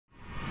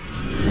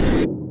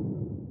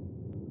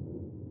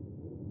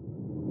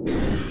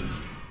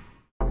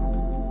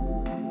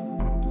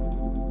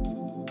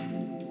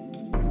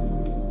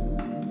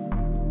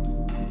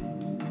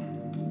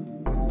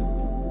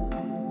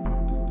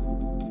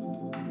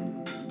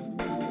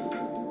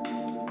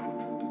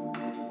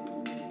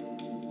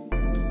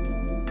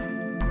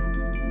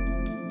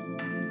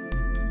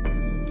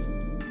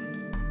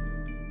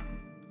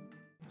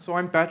So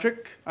I'm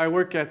Patrick. I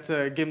work at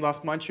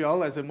Gameloft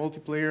Montreal as a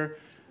multiplayer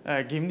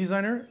game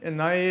designer,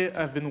 and I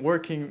have been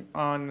working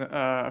on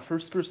a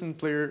first-person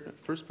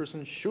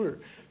shooter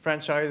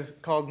franchise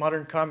called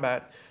Modern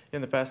Combat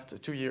in the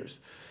past 2 years.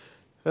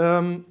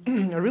 I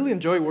really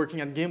enjoy working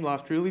at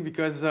Gameloft, really,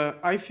 because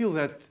I feel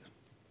that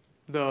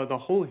the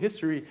whole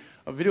history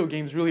of video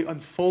games really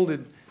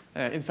unfolded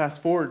in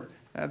fast forward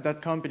at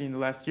that company in the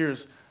last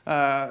years.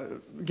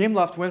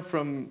 Gameloft went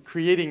from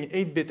creating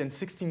 8-bit and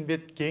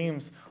 16-bit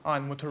games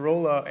on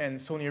Motorola and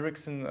Sony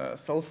Ericsson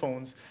cell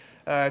phones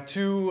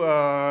to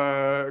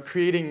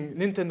creating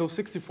Nintendo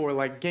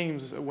 64-like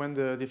games when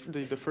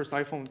the first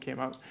iPhone came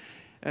out.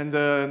 And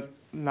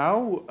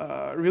now,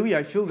 really,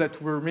 I feel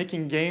that we're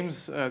making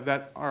games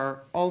that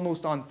are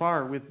almost on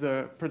par with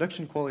the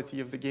production quality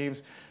of the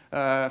games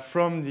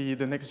from the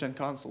next-gen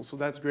console, so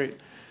that's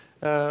great.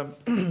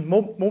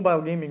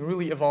 Mobile gaming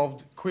really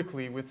evolved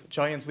quickly with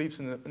giant leaps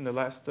in the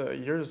last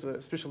years,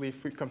 especially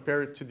if we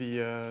compare it to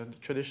the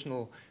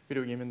traditional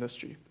video game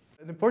industry.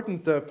 An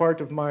important part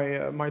of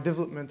my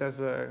development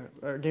as a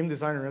game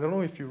designer, I don't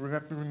know if you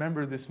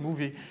remember this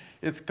movie,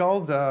 it's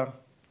called The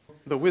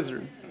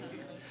Wizard.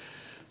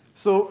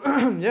 So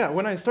yeah,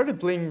 when I started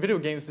playing video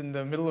games in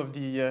the middle of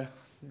the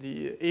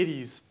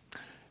 80s,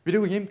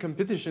 video game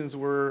competitions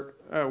were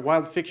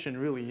wild fiction,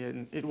 really,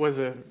 and it was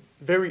a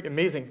very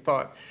amazing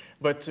thought.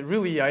 But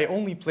really, I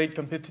only played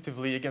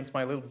competitively against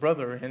my little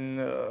brother,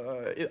 and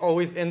it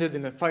always ended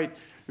in a fight,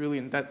 really,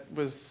 and that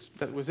was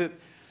it.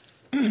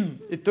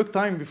 It took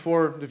time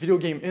before the video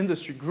game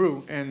industry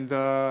grew, and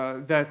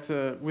that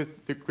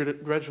with the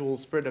gradual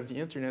spread of the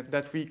internet,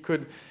 that we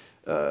could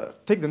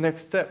take the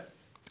next step.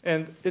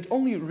 And it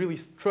only really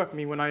struck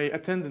me when I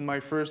attended my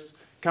first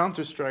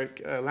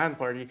Counter-Strike LAN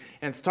party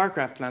and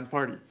StarCraft LAN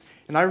party,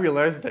 and I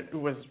realized that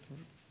it was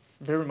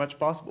very much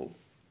possible.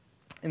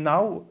 And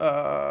now,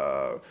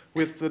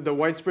 with the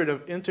widespread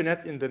of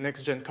internet in the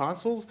next-gen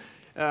consoles,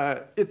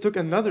 it took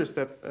another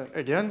step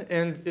again,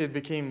 and it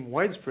became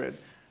widespread.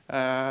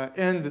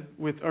 And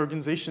with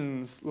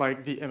organizations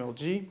like the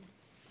MLG,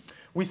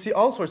 we see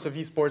all sorts of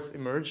esports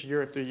emerge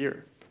year after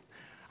year.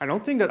 I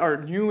don't think that our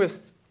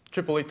newest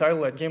AAA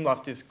title at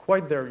Gameloft is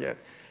quite there yet,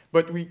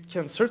 but we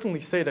can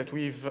certainly say that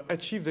we've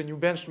achieved a new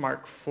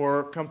benchmark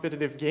for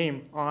competitive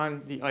game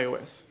on the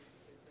iOS.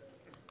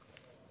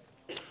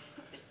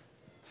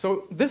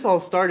 So this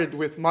all started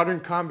with Modern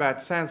Combat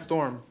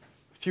Sandstorm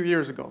a few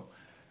years ago.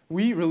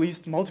 We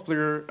released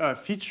multiplayer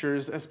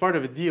features as part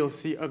of a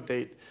DLC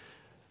update.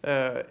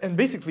 And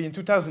basically in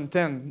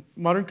 2010,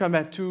 Modern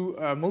Combat 2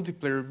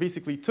 multiplayer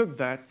basically took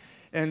that,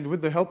 and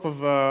with the help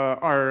of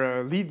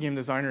our lead game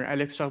designer,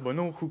 Alex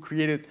Charbonneau, who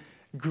created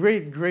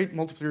great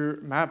multiplayer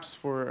maps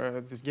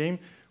for this game,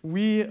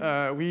 we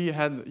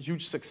had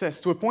huge success.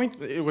 To a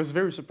point, it was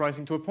very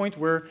surprising, to a point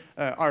where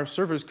our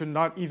servers could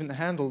not even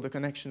handle the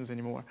connections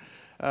anymore.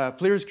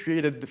 Players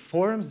created the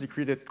forums, they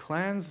created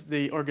clans,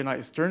 they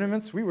organized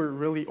tournaments. We were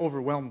really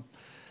overwhelmed.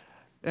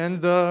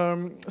 And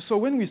so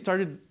when we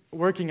started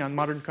working on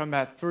Modern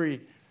Combat 3,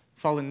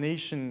 Fallen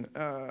Nation,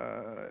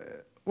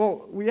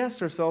 well, we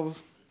asked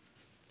ourselves,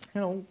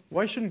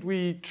 why shouldn't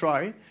we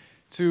try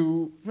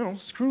to,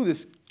 screw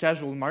this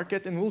casual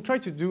market, and we'll try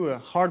to do a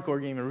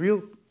hardcore game, a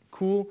real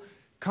cool,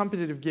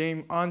 competitive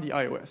game on the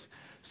iOS.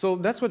 So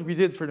that's what we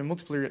did for the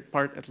multiplayer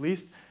part, at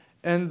least.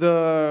 And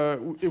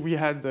we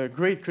had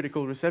great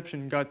critical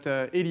reception, got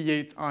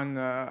 88 on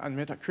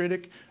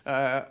Metacritic.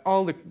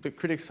 All the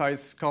critic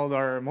sites called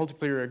our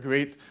multiplayer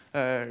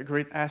a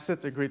great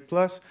asset, a great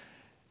plus.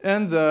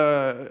 And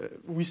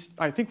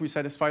I think we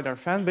satisfied our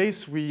fan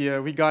base.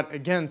 We got,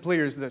 again,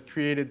 players that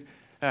created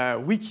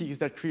wikis,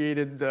 that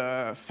created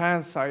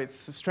fan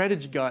sites,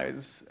 strategy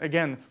guides,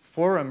 again,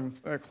 forum,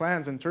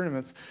 clans, and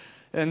tournaments.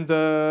 And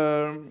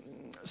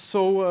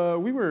so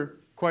we were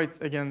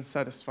quite, again,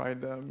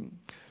 satisfied.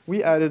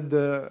 We added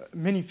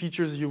many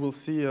features you will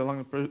see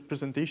along the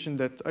presentation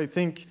that I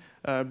think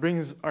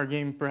brings our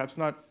game perhaps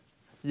not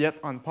yet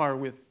on par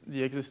with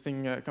the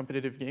existing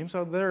competitive games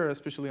out there,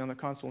 especially on the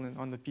console and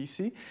on the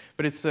PC.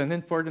 But it's an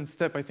important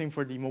step, I think,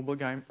 for the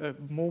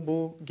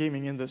mobile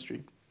gaming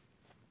industry.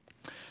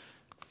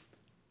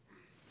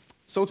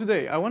 So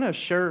today, I want to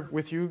share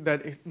with you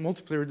that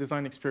multiplayer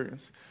design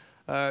experience.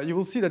 You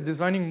will see that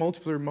designing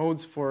multiplayer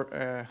modes for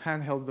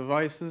handheld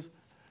devices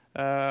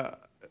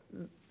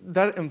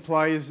that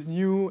implies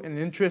new and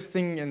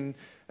interesting and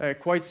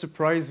quite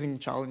surprising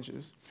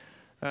challenges.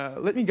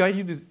 Let me guide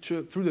you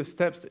through the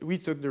steps that we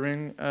took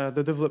during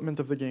the development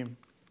of the game.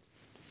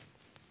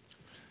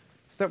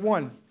 Step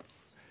 1,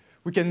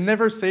 we can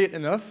never say it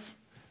enough,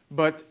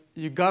 but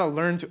you gotta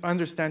learn to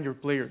understand your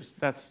players,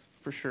 that's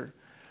for sure.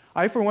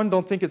 I, for one,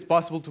 don't think it's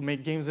possible to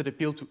make games that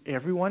appeal to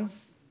everyone,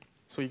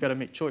 so you gotta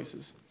make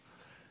choices.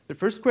 The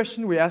first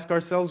question we asked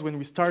ourselves when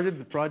we started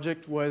the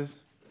project was,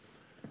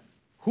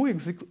 who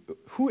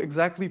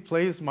exactly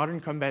plays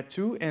Modern Combat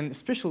 2, and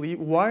especially,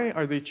 why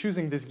are they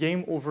choosing this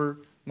game over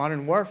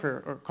Modern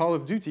Warfare or Call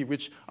of Duty,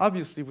 which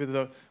obviously with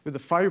the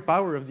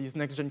firepower of these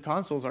next-gen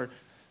consoles are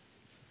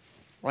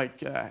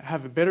like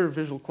have a better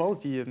visual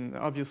quality and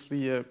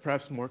obviously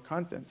perhaps more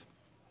content.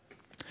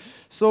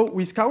 So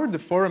we scoured the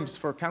forums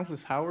for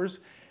countless hours,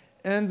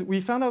 and we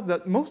found out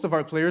that most of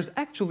our players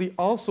actually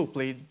also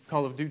played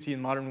Call of Duty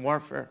and Modern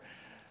Warfare.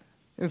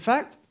 In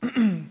fact,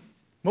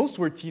 most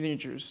were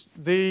teenagers.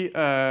 They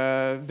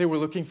were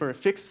looking for a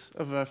fix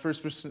of a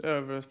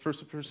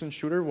first-person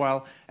shooter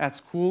while at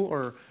school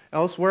or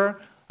elsewhere.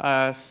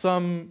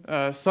 Some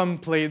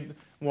played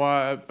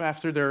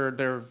after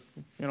their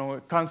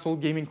console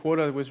gaming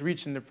quota was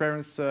reached and their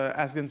parents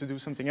asked them to do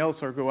something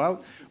else or go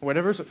out or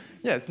whatever. So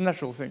yeah, it's a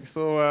natural thing.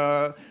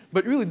 So,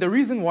 but really the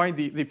reason why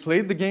they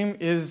played the game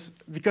is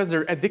because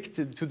they're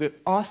addicted to the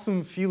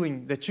awesome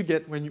feeling that you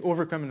get when you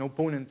overcome an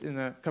opponent in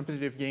a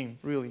competitive game,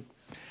 really.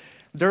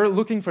 They're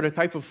looking for the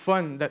type of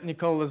fun that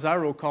Nicole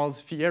Lazaro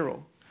calls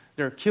fiero.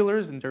 They're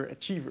killers and they're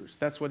achievers.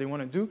 That's what they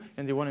want to do,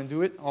 and they want to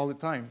do it all the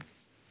time.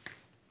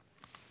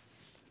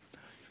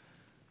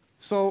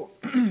 So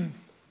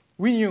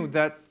we knew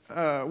that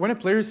when a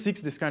player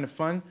seeks this kind of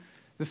fun,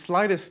 the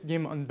slightest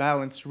game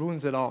unbalance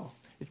ruins it all.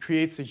 It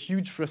creates a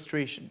huge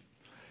frustration.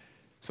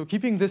 So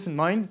keeping this in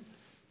mind,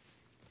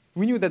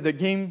 we knew that the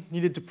game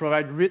needed to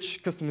provide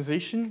rich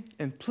customization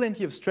and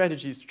plenty of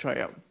strategies to try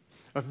out.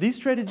 Of these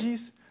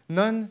strategies,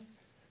 none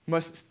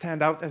must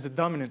stand out as a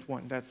dominant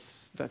one.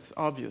 That's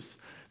obvious.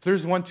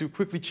 Players want to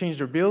quickly change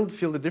their build,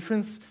 feel the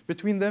difference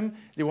between them.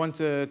 They want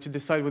to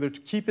decide whether to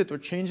keep it or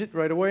change it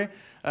right away.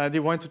 They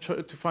want to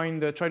try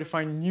to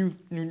find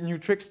new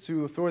tricks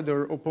to throw at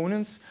their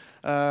opponents,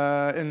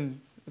 and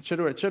et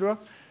cetera, et cetera.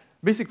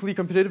 Basically,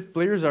 competitive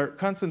players are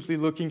constantly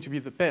looking to be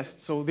the best,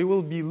 so they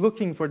will be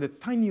looking for the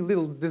tiny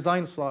little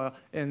design flaw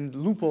and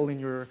loophole in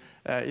your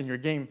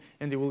game,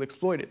 and they will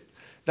exploit it.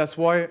 That's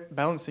why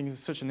balancing is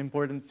such an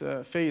important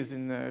phase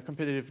in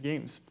competitive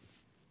games.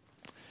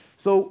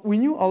 So we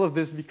knew all of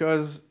this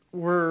because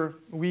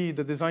we,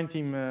 the design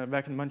team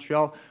back in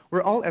Montreal,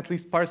 we're all at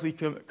least partly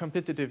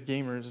competitive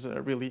gamers,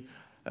 really.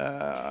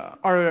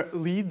 Our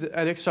lead,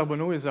 Alex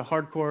Charbonneau, is a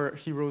hardcore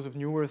Heroes of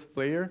New Earth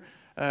player.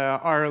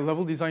 Our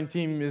level design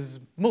team is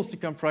mostly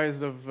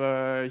comprised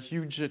of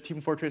huge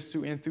Team Fortress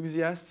 2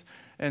 enthusiasts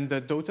and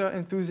Dota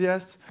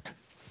enthusiasts.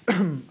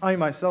 I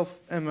myself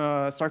am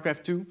a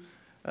StarCraft 2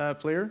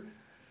 player.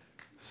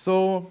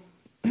 So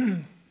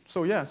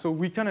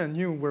we kind of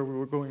knew where we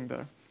were going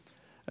there.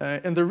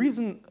 And the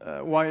reason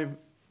why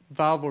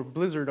Valve or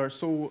Blizzard are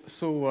so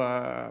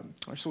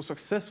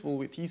successful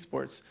with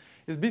esports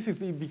is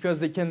basically because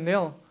they can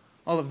nail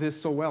all of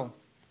this so well.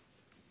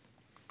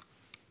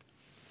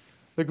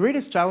 The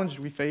greatest challenge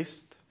we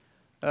faced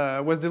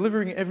was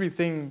delivering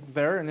everything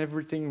there and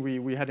everything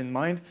we had in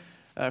mind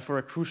for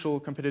a crucial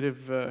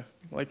competitive,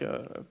 like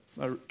a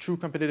true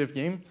competitive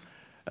game,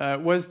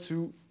 was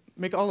to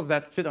make all of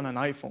that fit on an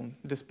iPhone,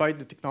 despite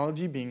the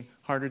technology being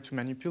harder to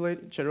manipulate,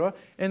 etc.,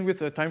 and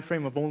with a time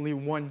frame of only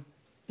 1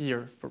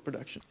 year for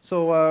production.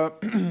 So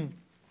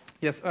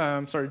yes,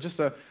 sorry, just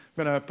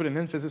gonna put an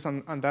emphasis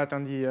on that,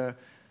 on the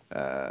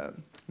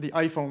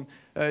iPhone.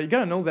 You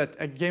gotta know that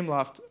at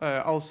Gameloft,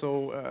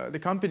 also the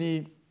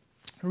company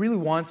really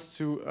wants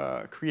to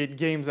create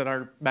games that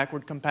are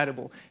backward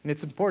compatible, and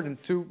it's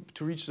important to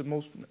reach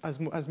the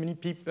as many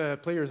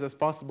players as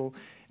possible.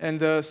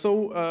 And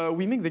so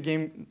we make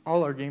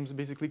all our games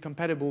basically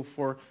compatible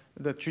for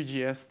the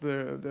 3GS,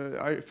 the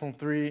iPhone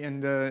 3,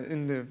 and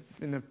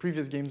in the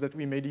previous games that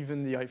we made,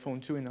 even the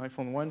iPhone 2 and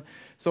iPhone 1.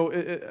 So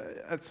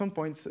at some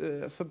points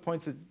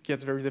it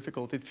gets very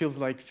difficult. It feels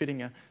like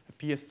fitting a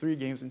PS3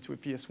 games into a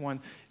PS1,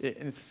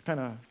 and it's kind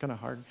of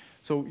hard.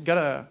 So you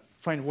gotta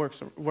find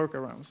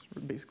workarounds,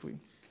 basically.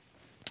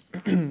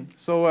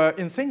 So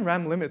insane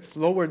RAM limits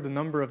lowered the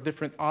number of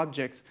different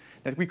objects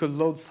that we could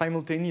load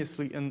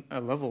simultaneously in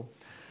a level.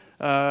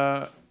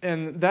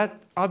 And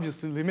that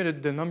obviously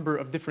limited the number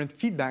of different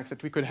feedbacks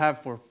that we could have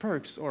for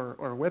perks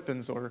or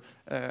weapons or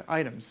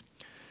items.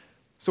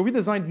 So we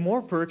designed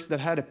more perks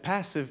that had a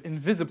passive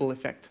invisible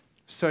effect,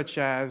 such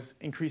as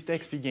increased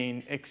XP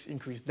gain,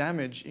 increased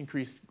damage,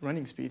 increased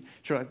running speed,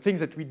 things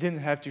that we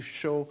didn't have to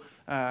show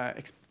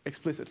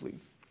explicitly.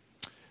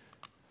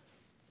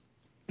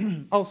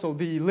 Also,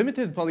 the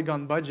limited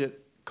polygon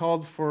budget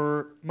called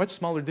for much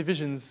smaller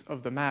divisions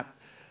of the map,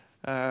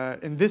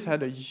 and this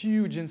had a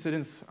huge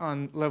incidence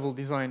on level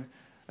design.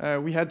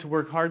 We had to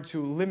work hard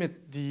to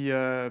limit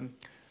the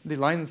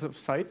lines of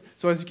sight.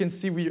 So as you can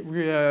see,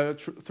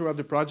 throughout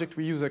the project,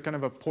 we use a kind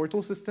of a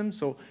portal system.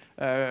 So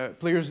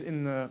players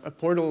in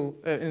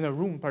a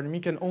room, pardon me,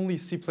 can only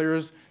see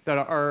players that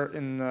are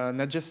in an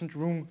adjacent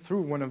room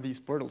through one of these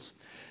portals.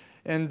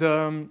 And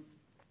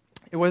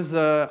it was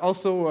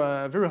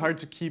also very hard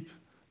to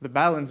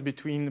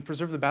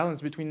preserve the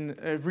balance between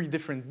every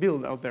different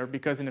build out there,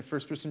 because in a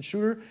first-person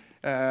shooter,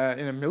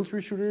 in a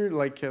military shooter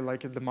like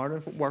the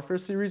Modern Warfare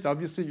series,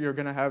 obviously you're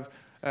going to have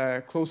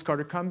close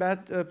quarter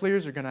combat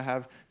players, you're going to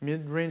have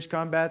mid-range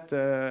combat,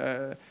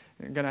 you're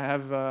going to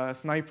have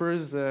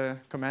snipers,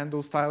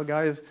 commando-style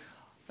guys.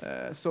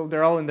 So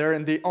they're all in there,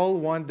 and they all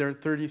want their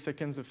 30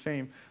 seconds of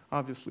fame,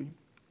 obviously.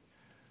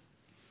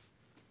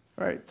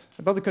 All right,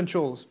 about the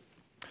controls.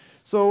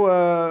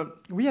 So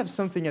we have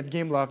something at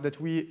Gameloft that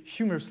we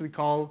humorously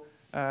call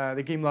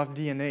the Gameloft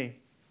DNA.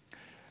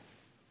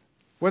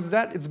 What's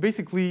that? It's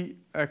basically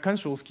a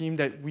control scheme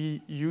that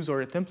we use,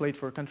 or a template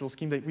for a control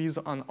scheme that we use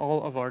on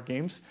all of our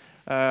games.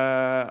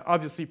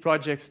 Obviously,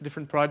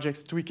 different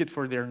projects tweak it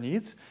for their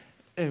needs,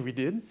 and we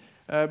did.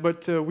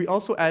 But we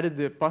also added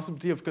the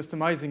possibility of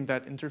customizing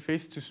that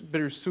interface to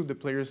better suit the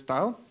player's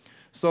style.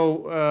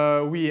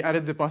 So we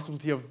added the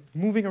possibility of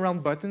moving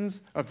around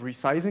buttons, of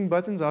resizing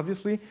buttons,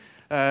 obviously,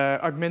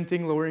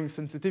 augmenting, lowering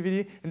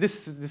sensitivity, and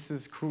this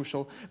is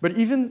crucial. But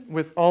even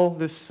with all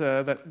this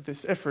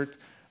this effort,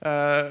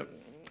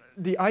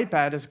 the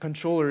iPad as a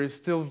controller is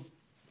still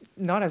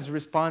not as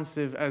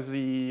responsive as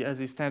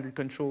a standard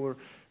controller,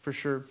 for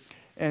sure.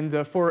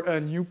 And for a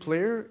new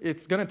player,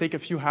 it's going to take a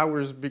few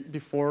hours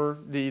before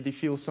they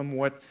feel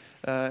somewhat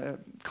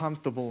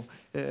comfortable.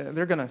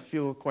 They're going to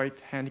feel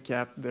quite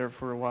handicapped there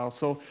for a while.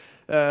 So,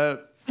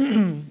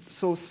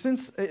 so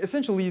since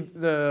essentially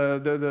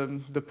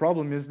the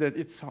problem is that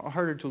it's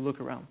harder to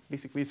look around.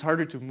 Basically, it's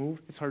harder to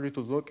move. It's harder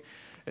to look.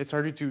 It's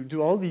harder to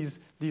do all these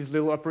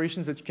little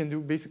operations that you can do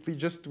basically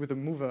just with a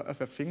move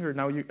of a finger.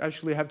 Now you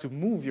actually have to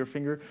move your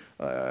finger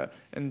or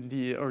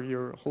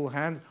your whole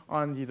hand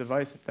on the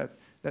device.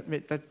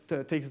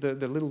 That takes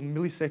the little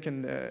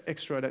millisecond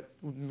extra that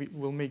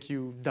will make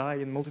you die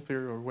in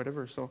multiplayer or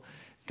whatever. So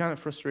it's kind of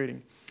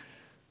frustrating.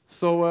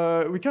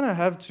 So we kind of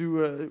have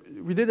to,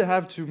 we did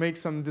have to make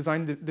some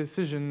design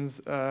decisions,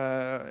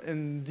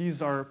 and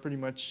these are pretty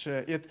much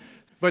it.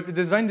 But the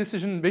design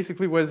decision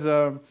basically was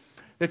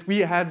that we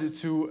had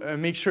to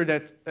make sure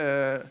that,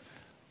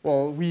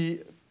 well,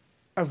 we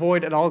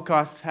avoid at all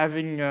costs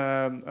having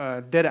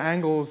dead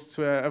angles,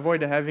 to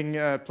avoid having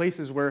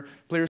places where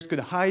players could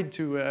hide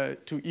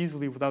too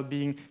easily without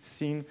being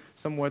seen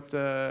somewhat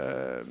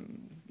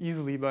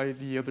easily by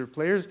the other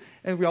players.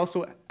 And we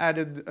also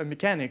added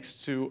mechanics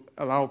to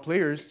allow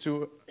players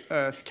to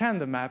scan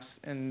the maps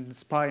and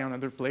spy on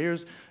other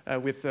players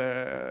with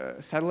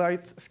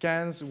satellite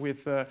scans,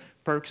 with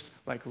perks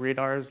like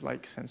radars,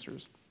 like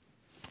sensors,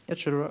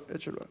 etc.,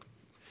 etc.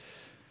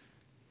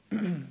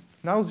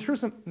 Now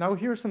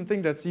here's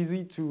something that's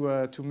easy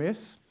to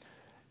miss,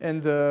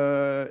 and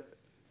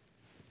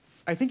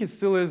I think it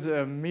still is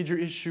a major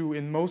issue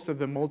in most of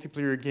the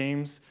multiplayer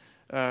games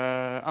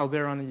out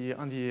there on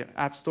the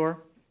App Store.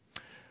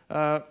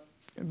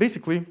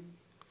 Basically,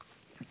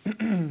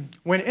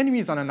 when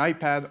enemies on an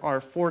iPad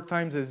are 4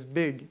 times as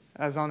big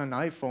as on an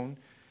iPhone,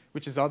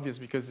 which is obvious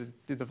because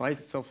the device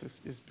itself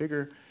is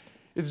bigger,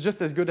 it's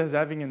just as good as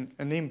having an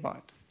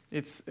aimbot.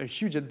 It's a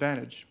huge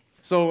advantage.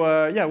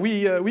 So yeah,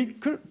 we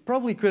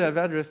probably could have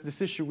addressed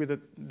this issue with a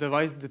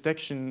device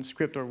detection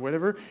script or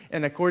whatever,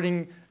 and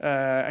according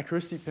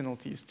accuracy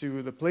penalties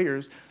to the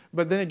players.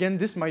 But then again,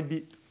 this might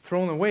be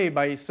thrown away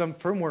by some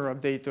firmware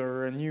update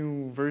or a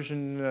new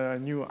version,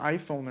 new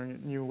iPhone or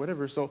new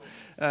whatever. So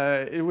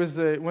it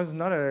was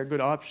not a good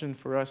option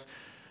for us.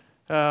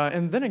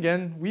 And then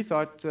again, we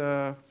thought,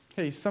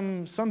 hey,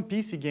 some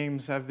PC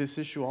games have this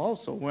issue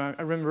also.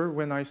 I remember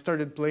when I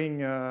started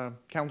playing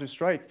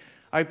Counter-Strike,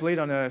 I played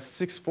on a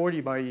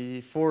 640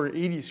 by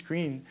 480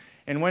 screen,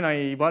 and when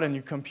I bought a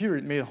new computer,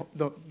 it made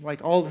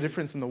like all the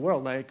difference in the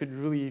world. I could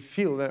really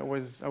feel that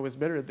I was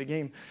better at the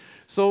game.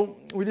 So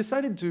we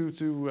decided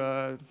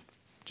to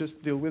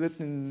just deal with it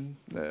and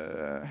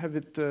have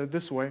it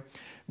this way.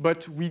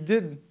 But we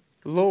did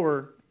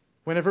lower,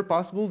 whenever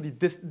possible, the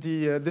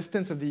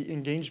distance of the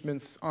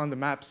engagements on the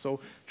map. So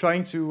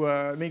trying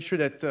to make sure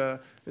that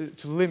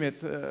to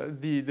limit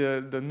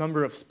the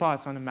number of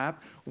spots on the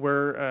map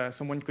where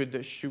someone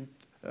could shoot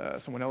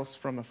someone else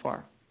from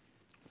afar.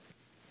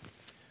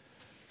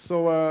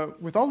 So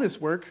with all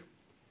this work,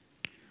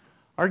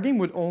 our game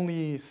would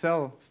only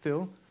sell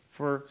still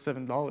for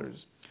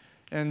 $7.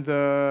 And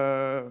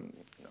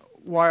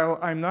while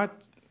I'm not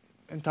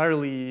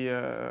entirely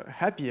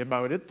happy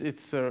about it,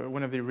 it's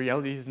one of the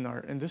realities in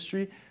our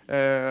industry.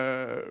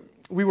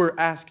 We were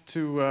asked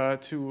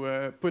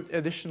to put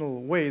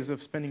additional ways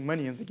of spending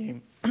money in the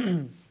game.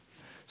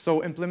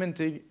 So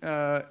implementing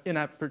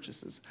in-app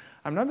purchases.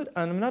 I'm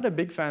not a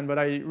big fan, but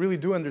I really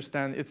do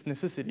understand its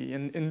necessity.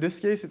 And in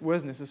this case, it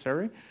was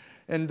necessary.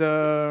 And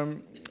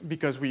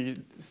because we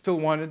still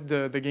wanted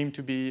the game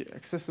to be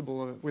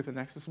accessible with an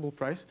accessible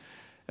price.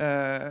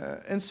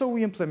 And so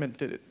we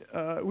implemented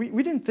it.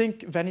 We didn't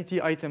think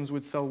vanity items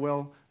would sell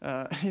well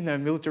in a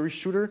military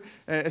shooter,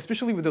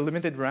 especially with the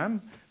limited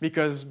RAM,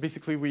 because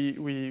basically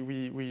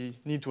we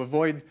need to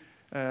avoid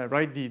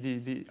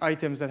the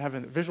items that have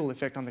a visual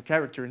effect on the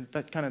character, and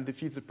that kind of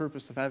defeats the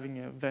purpose of having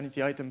a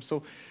vanity item.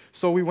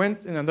 So we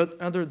went in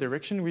another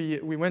direction.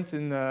 We went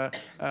in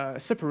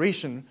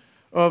separation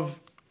of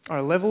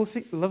our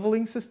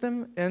leveling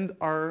system and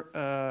our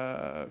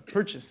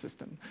purchase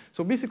system.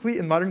 So basically,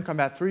 in Modern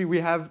Combat 3,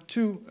 we have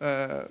two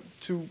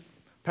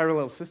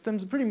parallel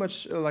systems, pretty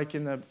much like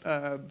in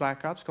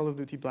Black Ops, Call of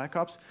Duty Black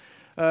Ops.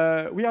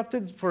 We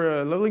opted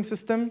for a leveling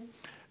system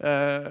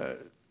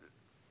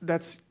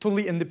that's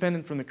totally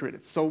independent from the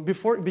credits. So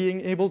before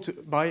being able to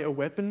buy a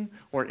weapon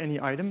or any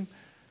item,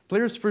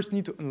 players first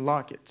need to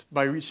unlock it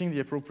by reaching the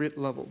appropriate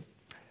level.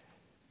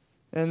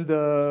 And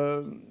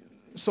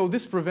so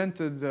this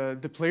prevented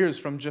the players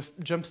from just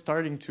jump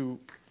starting to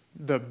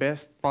the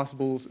best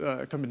possible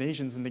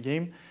combinations in the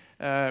game,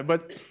 but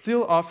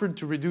still offered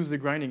to reduce the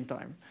grinding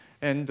time.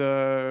 And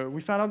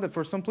we found out that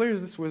for some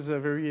players, this was a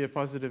very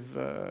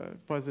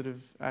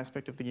positive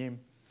aspect of the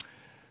game.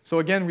 So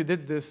again, we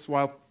did this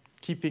while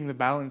keeping the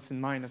balance in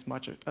mind as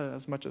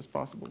much as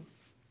possible.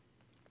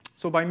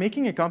 So by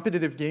making a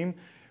competitive game,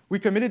 we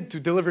committed to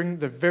delivering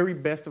the very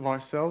best of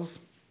ourselves.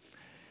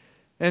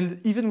 And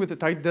even with a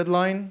tight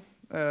deadline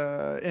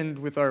and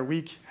with our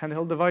weak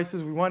handheld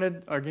devices, we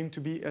wanted our game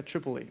to be a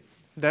AAA.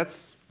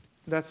 That's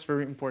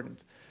very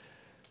important,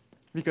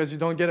 because you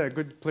don't get a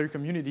good player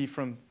community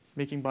from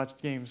making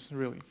botched games,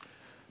 really.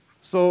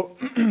 So,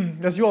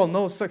 as you all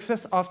know,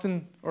 success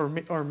often, or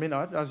may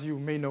not, as you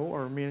may know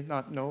or may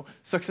not know,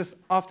 success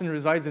often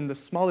resides in the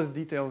smallest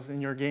details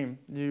in your game.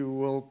 You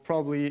will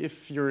probably,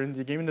 if you're in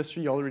the game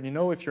industry, you already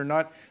know. If you're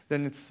not,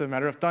 then it's a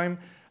matter of time.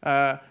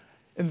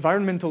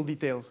 Environmental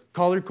details,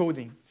 color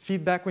coding,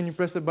 feedback when you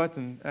press a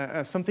button,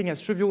 something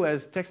as trivial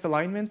as text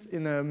alignment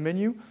in a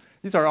menu.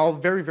 These are all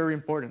very, very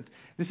important.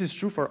 This is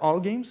true for all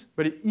games,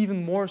 but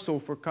even more so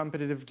for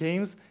competitive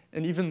games,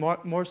 and even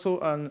more so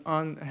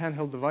on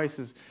handheld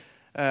devices.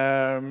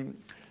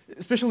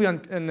 Especially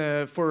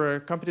for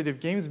competitive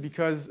games,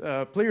 because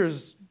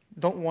players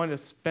don't want to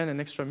spend an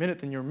extra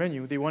minute in your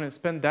menu. They want to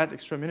spend that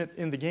extra minute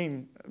in the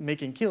game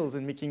making kills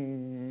and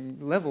making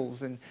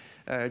levels and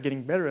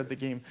getting better at the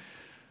game.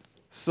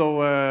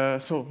 So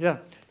yeah,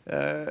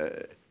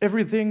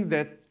 everything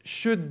that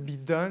should be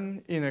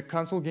done in a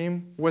console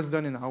game was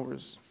done in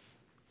hours.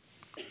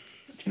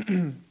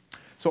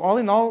 So all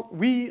in all,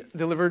 we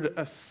delivered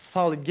a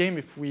solid game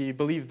if we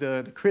believe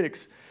the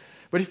critics.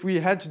 But if we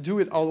had to do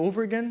it all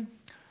over again,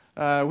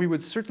 we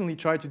would certainly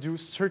try to do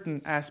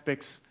certain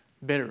aspects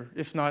better,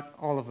 if not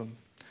all of them.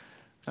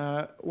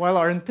 While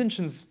our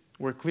intentions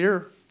were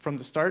clear from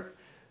the start,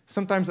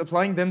 sometimes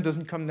applying them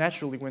doesn't come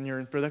naturally when you're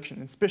in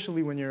production,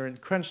 especially when you're in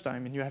crunch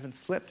time and you haven't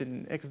slept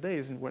in X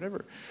days and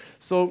whatever.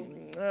 So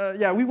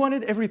yeah, we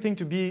wanted everything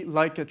to be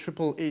like a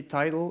AAA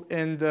title,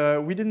 and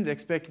we didn't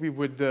expect we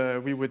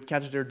would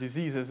catch their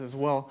diseases as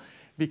well,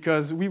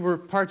 because we were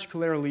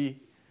particularly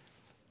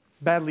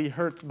badly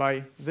hurt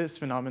by this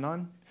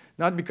phenomenon.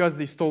 Not because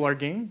they stole our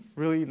game,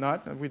 really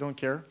not, we don't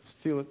care,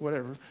 steal it,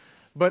 whatever,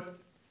 but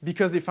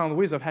because they found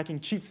ways of hacking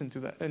cheats into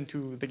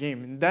the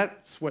game. And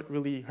that's what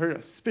really hurt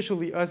us,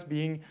 especially us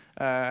being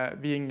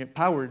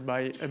powered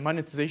by a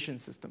monetization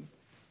system.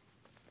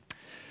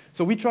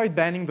 So we tried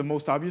banning the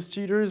most obvious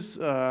cheaters.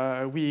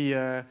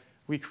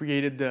 We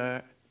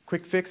created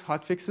quick fix,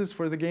 hot fixes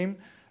for the game.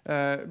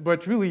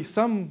 But really,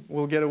 some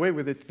will get away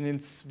with it, and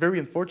it's very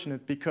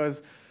unfortunate,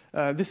 because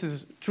this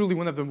is truly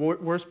one of the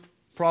worst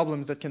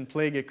problems that can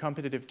plague a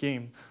competitive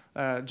game.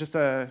 Just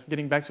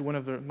getting back to one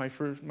of my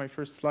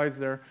first slides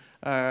there,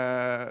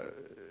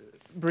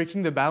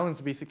 breaking the balance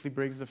basically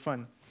breaks the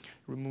fun,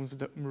 removes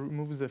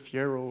the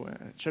fiero,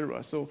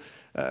 etc. So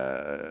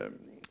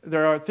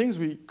there are things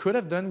we could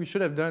have done, we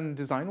should have done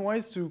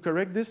design-wise to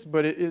correct this,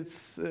 but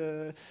it's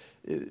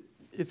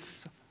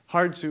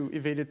hard to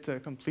evade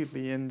it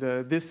completely. And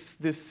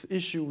this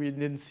issue we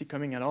didn't see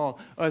coming at all.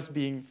 Us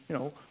being,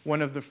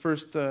 one of the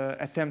first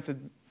attempts at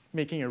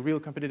making a real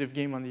competitive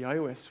game on the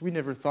iOS, we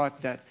never thought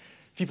that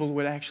people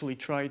would actually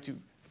try to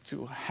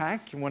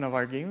hack one of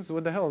our games.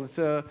 What the hell? It's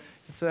an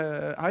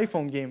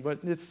iPhone game, but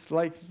it's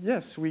like,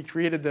 yes, we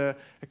created a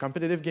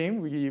competitive game.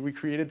 We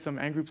created some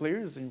angry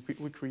players, and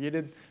we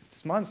created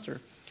this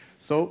monster.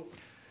 So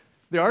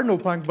there are no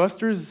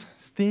Punkbusters,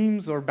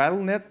 Steams, or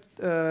Battle.net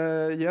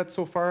yet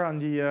so far on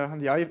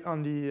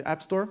the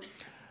App Store.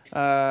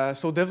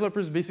 So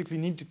developers basically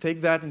need to take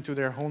that into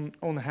their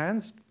own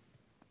hands,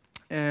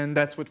 and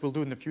that's what we'll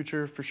do in the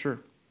future for sure.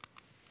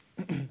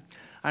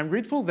 I'm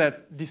grateful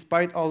that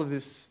despite all of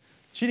this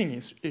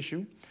cheating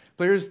issue,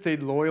 players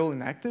stayed loyal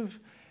and active.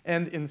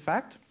 And in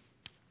fact,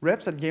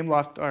 reps at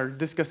Gameloft are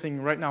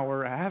discussing right now,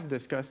 or have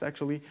discussed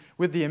actually,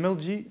 with the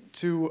MLG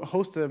to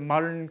host a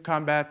modern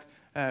combat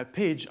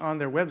page on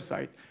their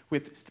website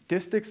with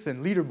statistics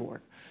and leaderboard.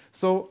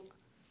 So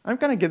I'm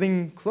kind of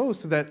getting close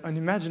to that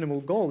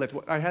unimaginable goal that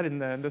I had in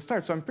the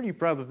start. So I'm pretty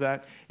proud of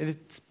that. And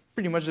it's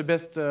pretty much the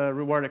best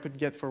reward I could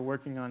get for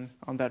working on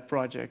that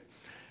project.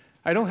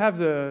 I don't have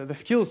the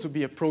skills to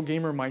be a pro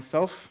gamer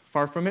myself,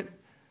 far from it,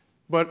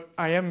 but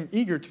I am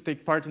eager to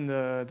take part in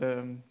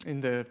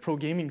the pro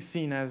gaming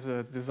scene as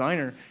a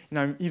designer, and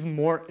I'm even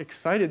more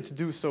excited to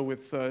do so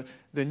with the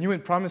new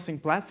and promising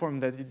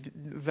platform that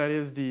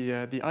is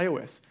the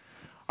iOS.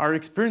 Our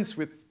experience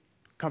with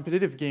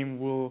competitive games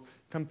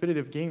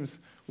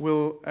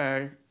will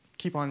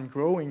keep on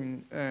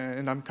growing,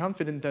 and I'm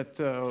confident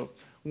that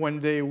one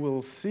day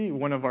we'll see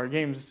one of our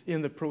games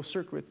in the pro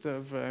circuit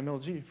of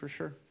MLG for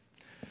sure.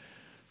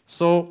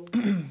 So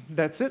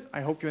that's it.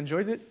 I hope you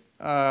enjoyed it.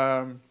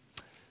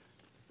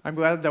 I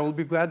will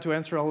be glad to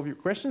answer all of your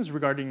questions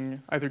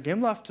regarding either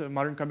Gameloft,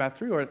 Modern Combat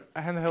 3, or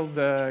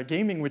handheld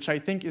gaming, which I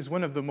think is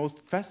one of the most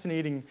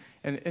fascinating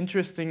and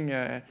interesting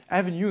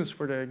avenues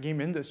for the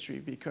game industry.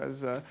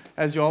 Because,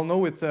 as you all know,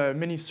 with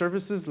many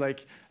services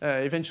like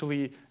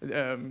eventually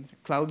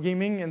cloud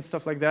gaming and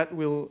stuff like that,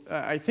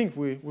 I think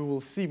we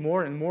will see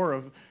more and more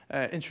of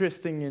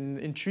interesting and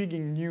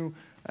intriguing new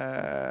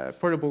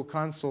portable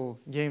console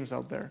games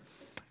out there.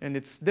 And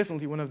it's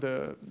definitely one of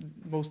the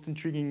most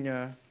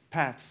intriguing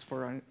paths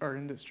for our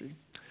industry.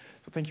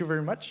 So thank you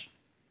very much.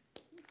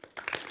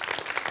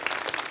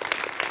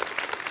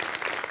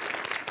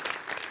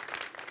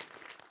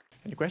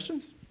 Any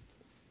questions?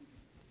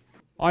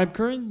 I'm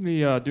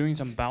currently doing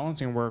some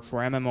balancing work for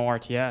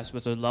MMORTS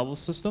with a level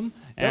system,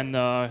 and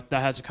that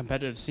has a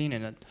competitive scene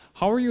in it.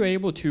 How are you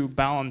able to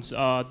balance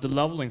the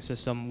leveling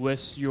system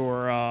with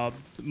your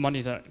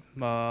money,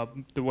 the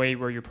way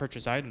where you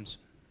purchase items?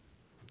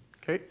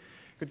 Okay,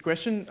 good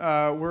question.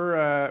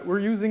 We're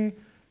using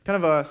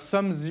kind of a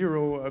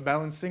sum-zero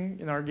balancing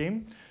in our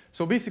game.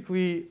 So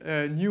basically,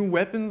 new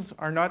weapons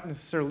are not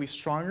necessarily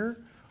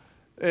stronger.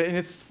 And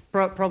it's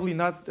probably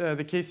not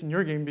the case in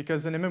your game,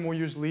 because an MMO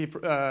usually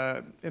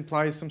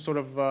implies some sort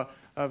of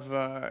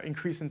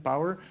increase in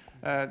power.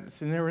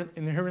 It's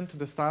inherent to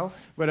the style.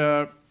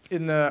 But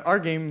in our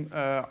game,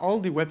 all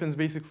the weapons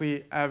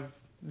basically have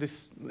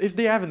this. If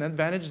they have an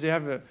advantage, they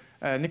have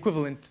an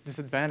equivalent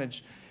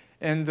disadvantage.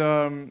 And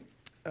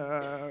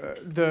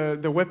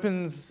the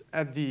weapons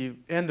at the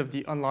end of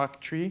the unlock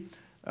tree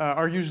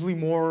are usually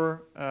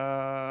more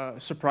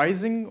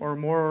surprising or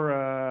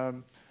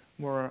more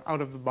out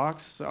of the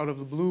box, out of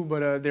the blue,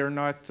 but they're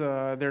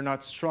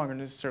not stronger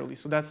necessarily.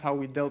 So that's how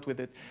we dealt with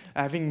it.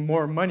 Having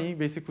more money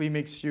basically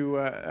makes you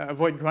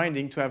avoid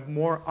grinding to have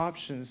more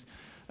options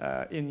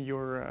in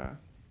your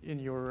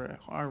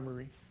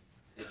armory.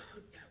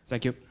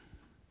 Thank you.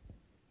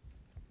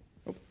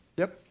 Oh,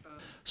 yep.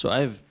 So I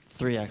have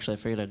 3 actually. I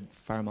figured I'd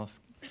fire them off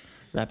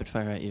rapid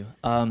fire at you.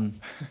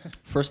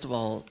 First of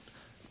all,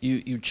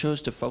 you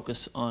chose to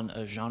focus on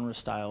a genre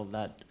style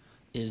that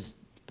is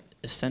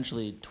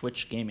essentially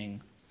Twitch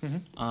gaming,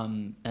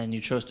 and you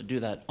chose to do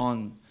that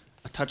on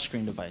a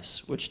touchscreen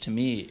device, which to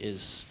me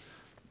is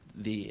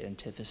the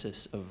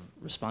antithesis of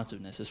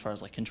responsiveness as far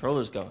as like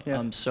controllers go.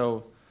 Yes.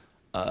 So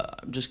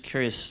I'm just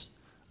curious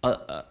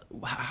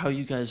how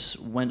you guys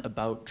went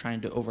about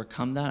trying to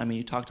overcome that. I mean,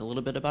 you talked a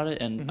little bit about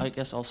it, and I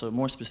guess also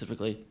more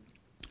specifically,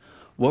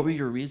 what were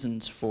your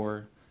reasons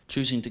for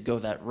choosing to go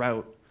that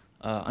route,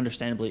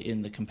 understandably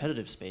in the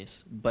competitive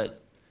space,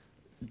 but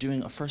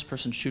doing a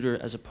first-person shooter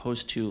as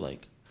opposed to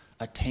like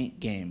a tank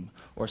game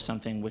or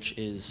something which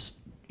is,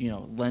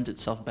 lends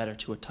itself better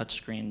to a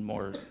touchscreen,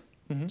 more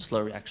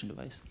slow reaction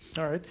device?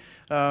 All right.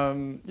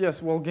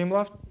 Yes, well,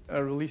 Gameloft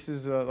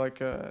releases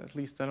at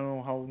least, I don't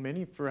know how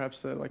many,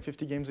 perhaps like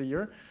 50 games a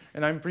year.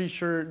 And I'm pretty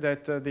sure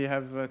that they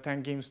have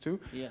tank games too.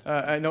 Yeah.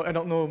 I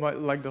don't know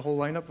like the whole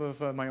lineup of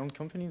my own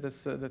company.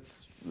 That's a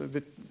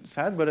bit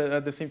sad, but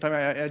at the same time,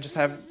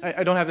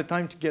 I don't have the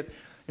time to get,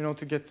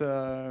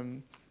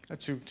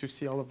 to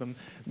see all of them.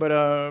 But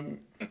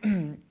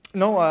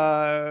no,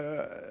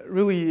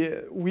 really,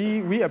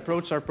 we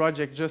approach our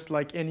project just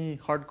like any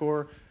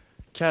hardcore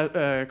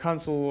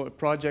console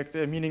project,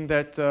 meaning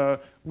that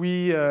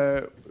we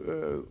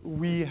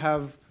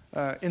have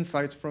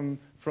insights from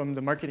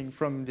the marketing,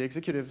 from the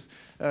executives,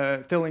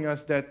 telling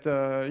us that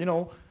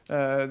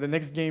the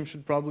next game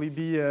should probably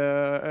be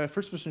a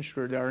first-person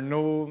shooter. There are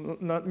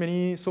not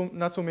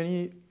so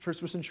many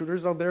first-person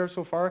shooters out there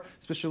so far,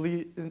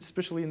 especially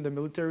in the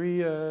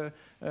military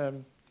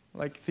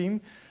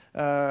theme.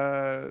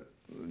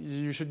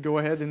 You should go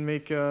ahead and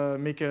make a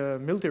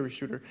military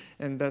shooter,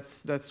 and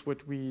that's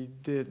what we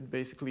did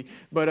basically.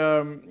 But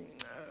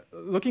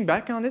looking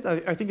back on it,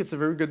 I think it's a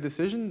very good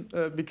decision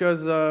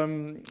because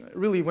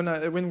really,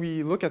 when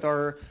we look at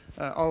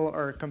all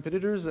our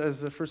competitors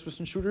as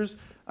first-person shooters,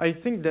 I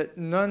think that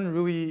none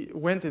really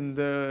went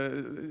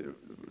in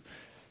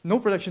no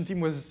production team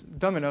was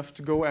dumb enough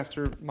to go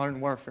after Modern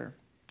Warfare.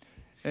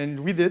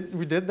 And we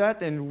did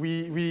that, and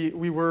we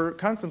were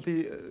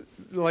constantly,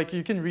 like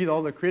you can read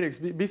all the critics,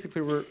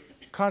 basically we're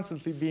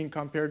constantly being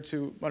compared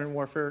to Modern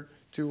Warfare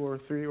 2 or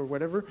 3 or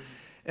whatever,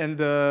 and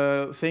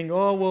saying,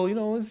 oh, well,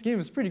 this game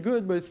is pretty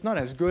good, but it's not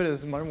as good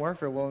as Modern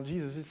Warfare. Well,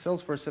 Jesus, it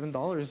sells for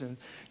 $7, and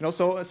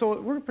so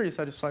we're pretty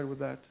satisfied with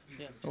that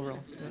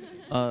overall.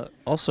 Yeah.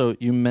 Also,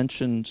 you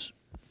mentioned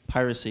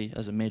piracy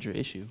as a major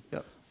issue,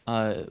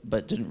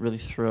 but didn't really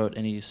throw out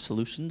any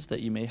solutions that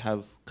you may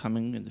have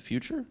coming in the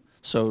future.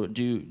 So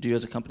do you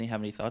as a company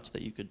have any thoughts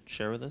that you could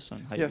share with us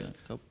on how you're going to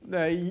cope?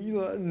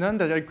 None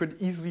that I could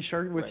easily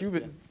share with you,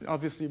 but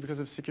obviously because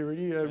of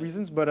security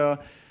reasons. But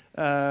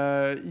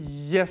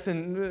yes,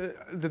 and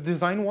the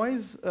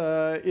design-wise,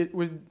 it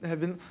would have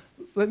been.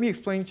 Let me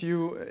explain to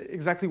you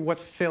exactly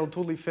what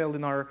totally failed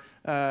in our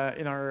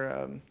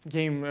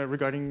game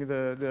regarding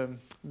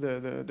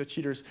the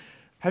cheaters.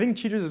 Having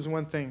cheaters is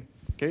one thing.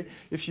 Okay,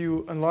 if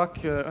you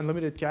unlock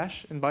unlimited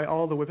cash and buy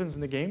all the weapons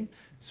in the game,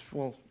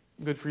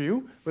 good for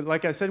you. But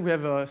like I said, we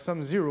have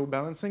some zero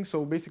balancing,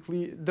 so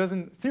basically it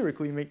doesn't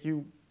theoretically make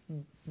you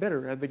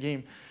better at the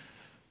game.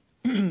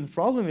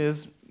 Problem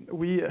is,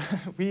 we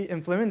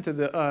implemented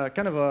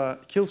kind of a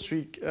kill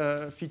streak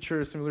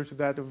feature similar to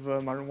that of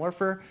Modern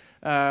Warfare.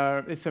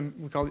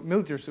 We call it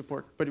military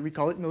support, but we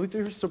call it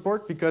military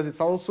support because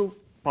it's also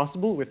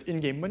possible with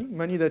in-game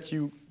money that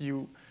you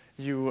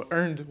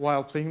earned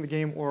while playing the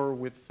game, or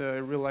with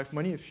real-life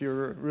money if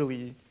you're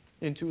really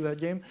into that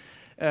game,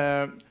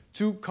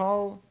 to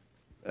call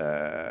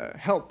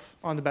help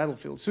on the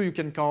battlefield. So you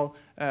can call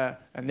an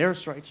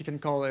airstrike, you can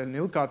call an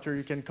helicopter,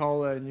 you can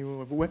call a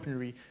new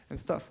weaponry and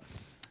stuff.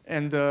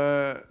 And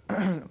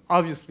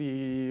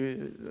obviously,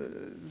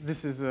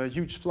 this is a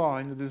huge flaw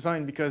in the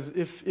design, because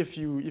if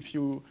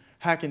you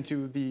hack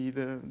into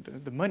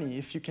the money,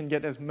 if you can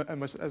get as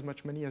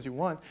much money as you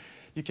want,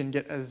 you can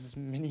get as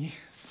many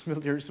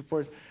military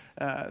support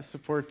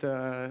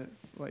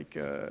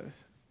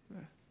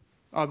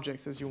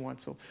objects as you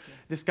want. So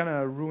this kind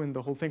of ruined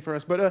the whole thing for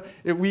us. But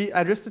we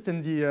addressed it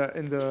in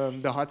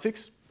the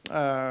hotfix.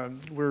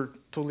 We're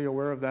totally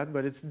aware of that,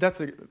 but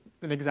that's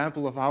an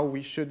example of how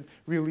we should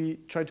really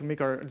try to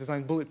make our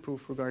design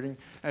bulletproof regarding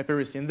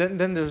piracy. And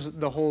then there's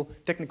the whole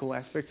technical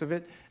aspects of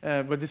it,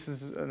 but this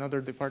is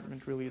another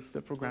department, really. It's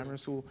the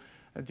programmers who will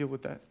deal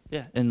with that.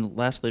 Yeah, and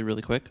lastly,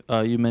 really quick,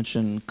 you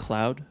mentioned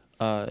cloud,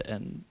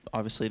 and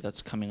obviously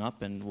that's coming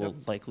up and will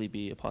likely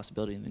be a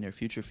possibility in the near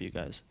future for you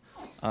guys.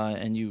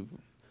 And you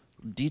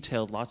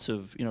detailed lots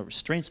of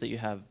restraints that you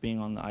have being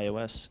on the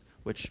iOS,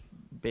 which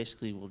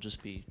basically will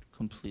just be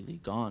completely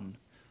gone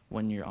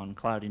when you're on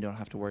cloud. You don't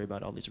have to worry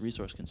about all these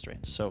resource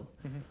constraints. So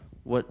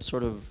what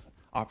sort of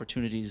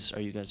opportunities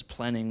are you guys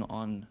planning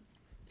on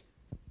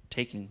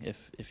taking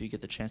if you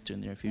get the chance to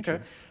in the near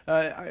future?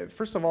 Okay.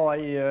 First of all,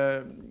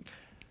 I'm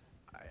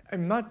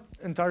not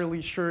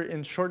entirely sure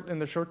in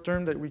the short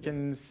term that we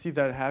can see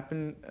that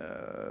happen.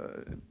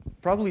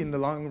 Probably in the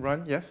long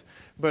run, yes.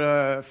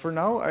 But for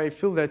now, I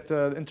feel that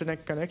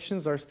internet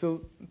connections are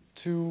still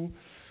too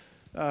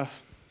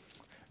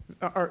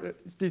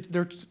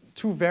they're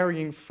too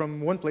varying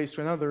from one place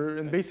to another,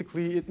 and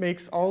basically it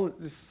makes all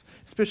this,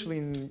 especially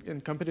in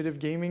competitive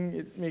gaming,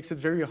 it makes it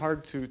very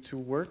hard to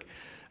work.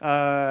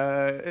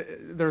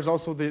 There's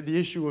also the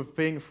issue of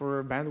paying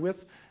for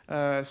bandwidth.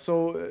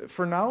 So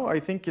for now, I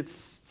think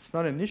it's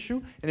not an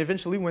issue, and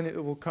eventually when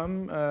it will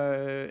come,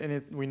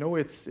 and we know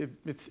it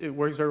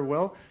works very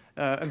well.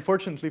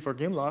 Unfortunately for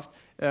Gameloft,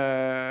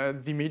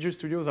 the major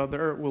studios out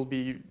there will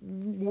be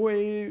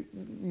way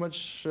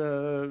much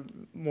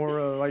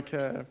more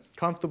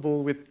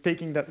comfortable with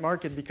taking that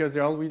market, because they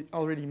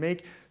already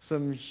make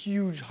some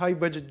huge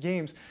high-budget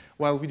games,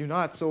 while we do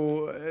not.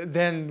 So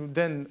then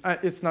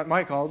it's not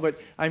my call, but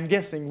I'm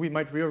guessing we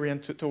might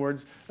reorient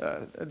towards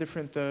a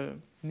different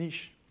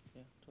niche.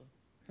 Yeah,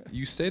 totally.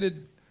 You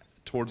stated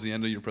towards the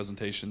end of your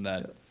presentation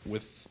that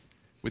with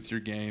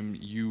your game,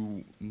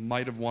 you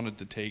might have wanted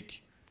to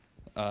take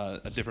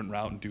a different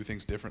route and do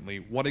things differently.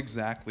 What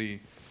exactly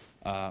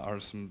are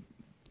some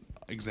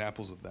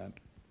examples of that?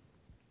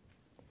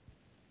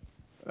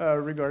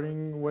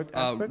 Regarding what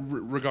aspect?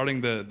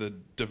 Regarding the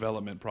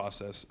development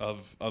process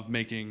of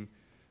making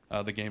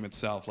the game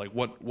itself. Like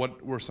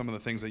what were some of the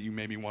things that you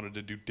maybe wanted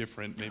to do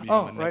different maybe in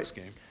the next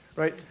game?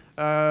 Right.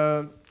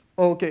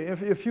 Okay,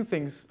 a few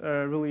things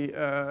really.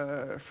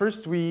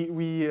 First,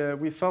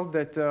 we felt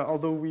that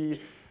although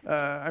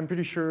I'm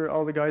pretty sure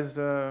all the guys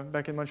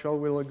back in Montreal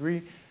will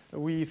agree,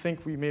 we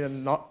think we made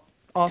an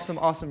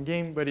awesome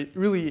game, but it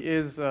really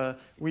is,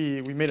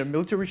 we made a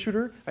military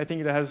shooter. I think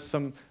it has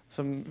some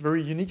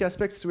very unique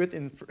aspects to it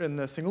in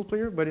the single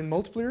player, but in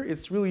multiplayer,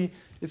 it's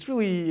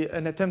really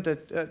an attempt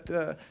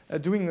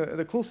at doing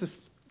the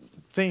closest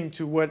thing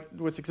to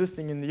what's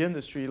existing in the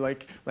industry,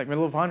 like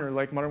Medal of Honor,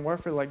 like Modern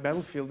Warfare, like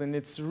Battlefield, and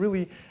it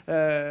really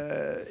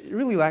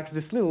lacks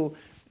this little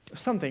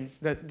something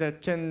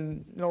that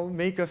can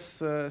make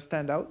us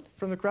stand out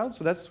from the crowd.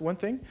 So that's one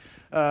thing.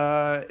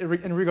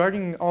 And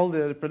regarding all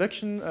the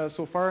production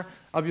so far,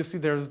 obviously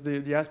there's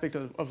the aspect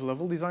of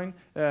level design.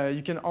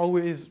 You can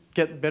always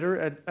get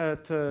better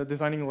at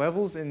designing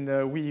levels,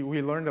 and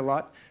we learned a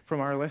lot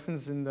from our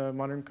lessons in the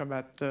Modern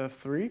Combat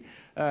 3,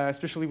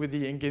 especially with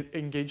the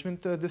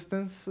engagement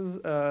distances.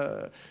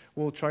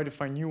 We'll try to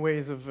find new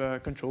ways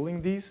of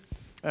controlling these.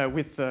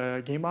 With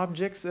game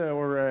objects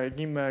or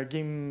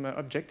game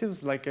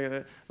objectives like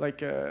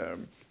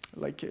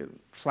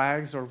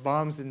flags or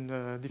bombs and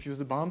defuse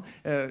the bomb.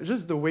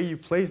 Just the way you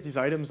place these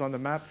items on the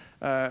map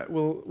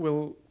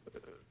will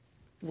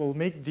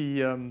make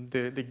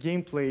the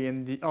gameplay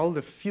and all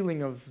the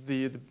feeling of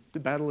the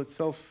battle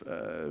itself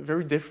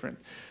very different.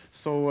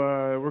 So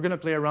we're going to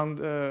play around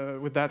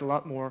with that a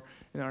lot more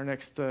in our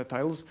next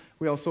titles.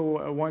 We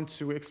also want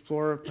to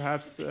explore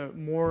perhaps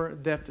more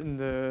depth in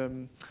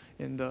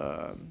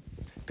the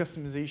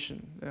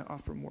customization,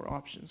 offer more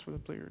options for the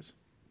players.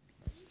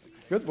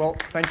 Good. Well,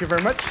 thank you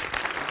very much.